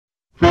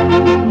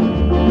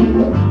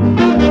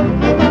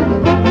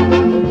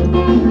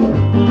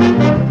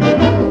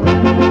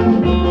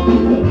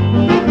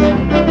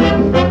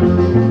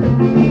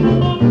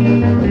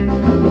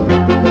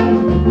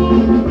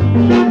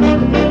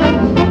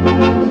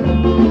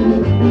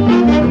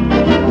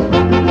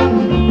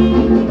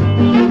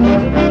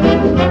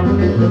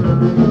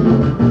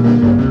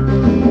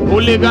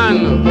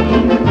Hooligan,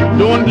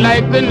 don't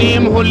like the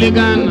name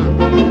hooligan.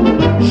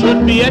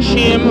 Should be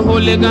ashamed,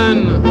 hooligan.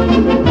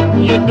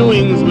 Your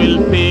doings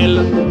will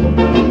fail.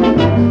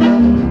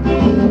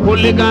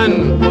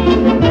 Hooligan,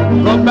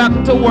 go back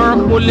to work,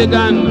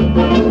 hooligan.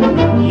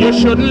 You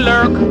shouldn't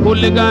lurk,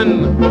 hooligan.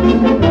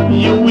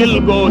 You will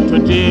go to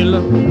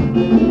jail.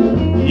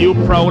 You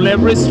prowl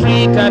every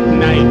street at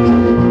night,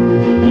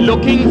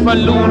 looking for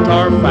loot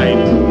or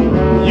fight.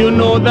 You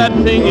know that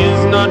thing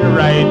is not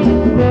right.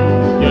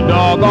 You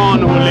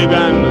doggone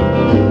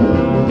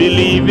hooligan,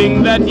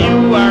 believing that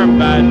you are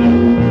bad.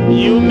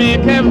 You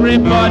make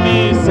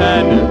everybody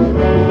sad,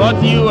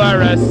 but you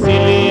are a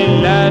silly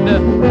lad.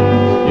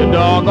 You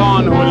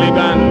doggone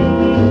hooligan.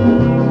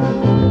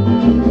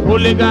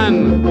 Hooligan,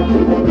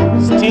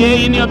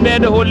 stay in your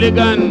bed,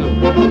 hooligan.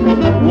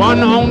 1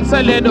 ounce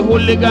of lead,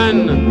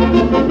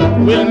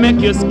 hooligan, will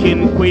make your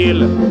skin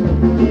quail.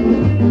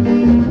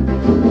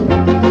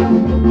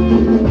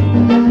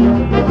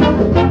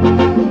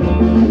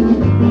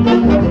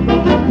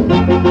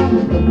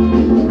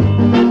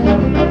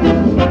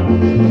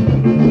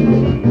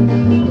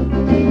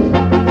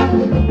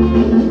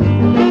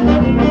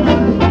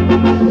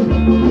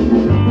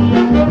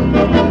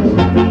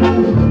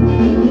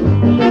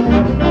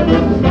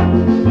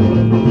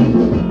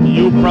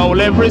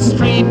 Prowl every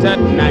street at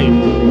night,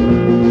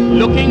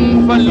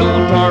 looking for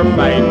loot or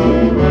fight.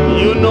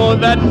 You know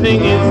that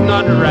thing is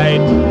not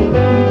right.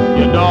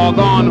 You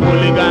doggone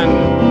hooligan,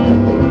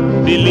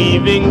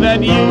 believing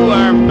that you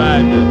are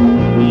bad.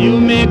 You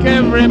make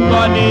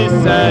everybody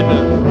sad,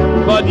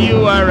 but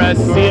you are a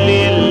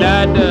silly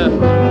lad.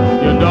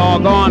 You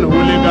doggone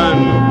hooligan.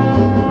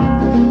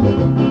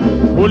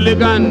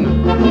 Hooligan,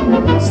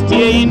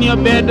 stay in your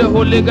bed,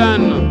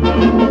 hooligan.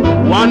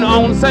 1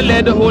 ounce of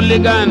lead,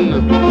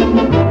 hooligan,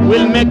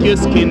 will make your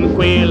skin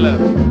quail.